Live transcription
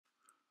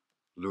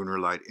Lunar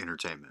Light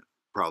Entertainment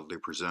proudly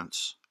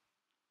presents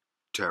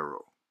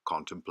Tarot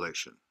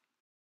Contemplation.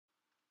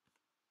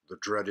 The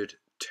dreaded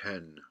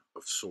 10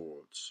 of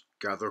Swords.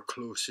 Gather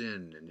close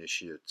in,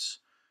 initiates,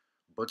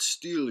 but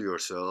steel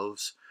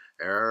yourselves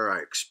ere I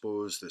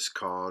expose this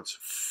card's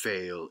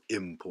fail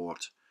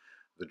import.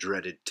 The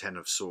dreaded 10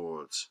 of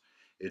Swords.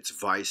 Its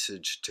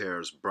visage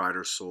tears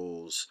brighter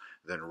souls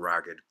than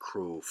ragged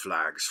crow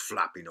flags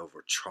flapping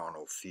over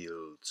charnel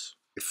fields.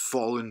 If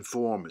fallen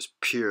form is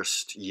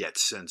pierced yet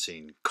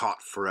sensing,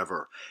 caught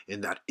forever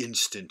in that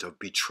instant of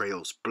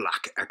betrayal's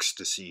black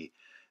ecstasy,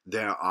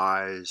 their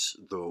eyes,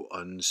 though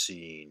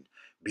unseen,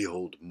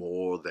 behold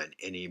more than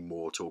any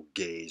mortal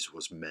gaze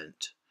was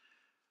meant.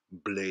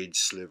 Blade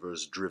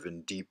slivers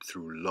driven deep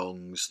through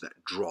lungs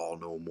that draw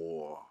no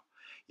more,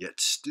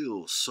 yet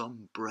still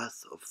some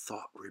breath of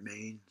thought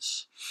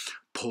remains,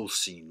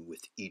 pulsing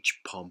with each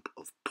pump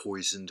of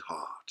poisoned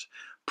heart,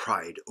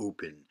 pride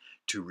open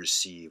to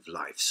receive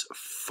life's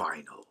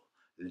final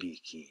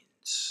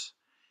leakings.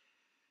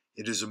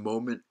 It is a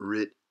moment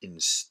writ in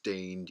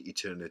stained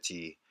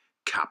eternity,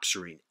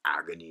 capturing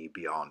agony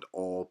beyond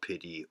all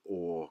pity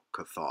or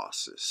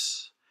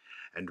catharsis.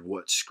 And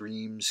what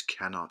screams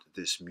cannot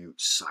this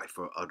mute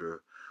cipher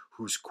utter,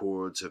 whose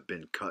chords have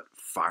been cut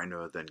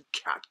finer than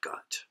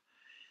catgut?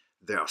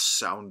 Their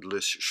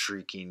soundless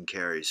shrieking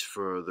carries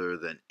further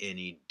than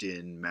any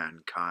din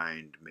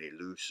mankind may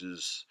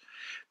looses,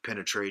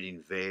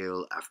 penetrating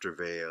veil after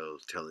veil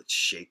till it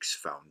shakes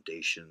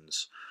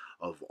foundations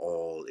of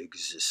all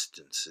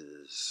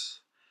existences.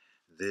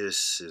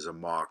 This is a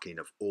marking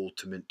of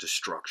ultimate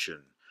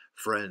destruction,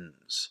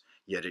 friends,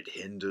 yet it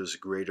hinders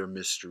greater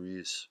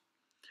mysteries.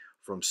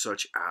 From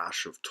such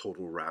ash of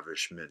total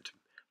ravishment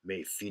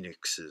may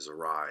phoenixes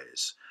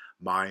arise,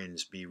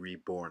 minds be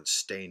reborn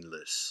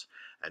stainless,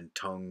 and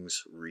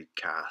tongues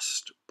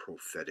recast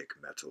prophetic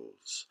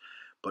metals.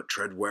 But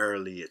tread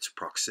warily its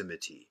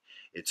proximity,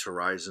 its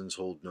horizons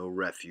hold no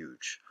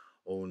refuge,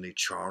 only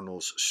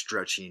charnels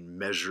stretching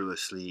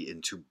measurelessly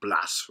into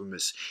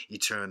blasphemous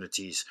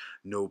eternities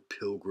no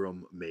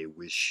pilgrim may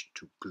wish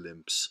to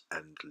glimpse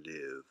and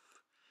live.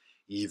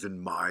 Even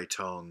my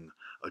tongue,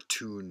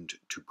 attuned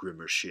to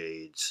grimmer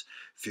shades,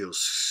 feels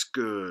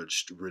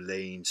scourged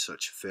relaying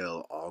such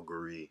fell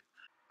augury.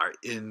 I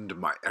end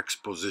my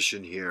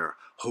exposition here,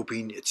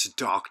 hoping its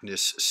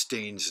darkness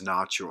stains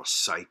not your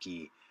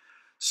psyche.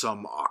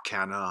 Some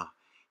arcana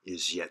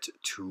is yet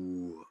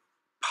too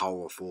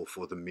powerful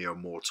for the mere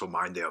mortal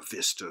mind. Their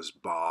vistas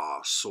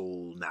bar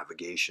soul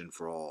navigation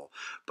for all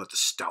but the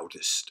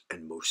stoutest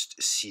and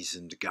most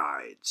seasoned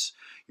guides.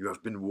 You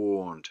have been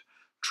warned.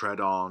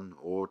 Tread on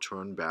or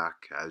turn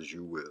back as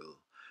you will,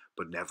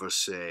 but never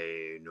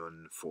say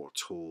none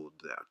foretold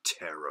their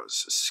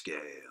terror's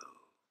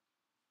scale.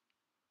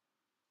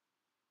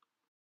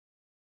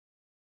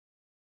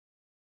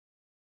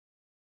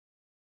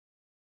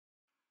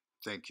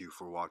 Thank you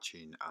for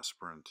watching,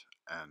 Aspirant,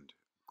 and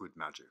good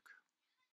magic.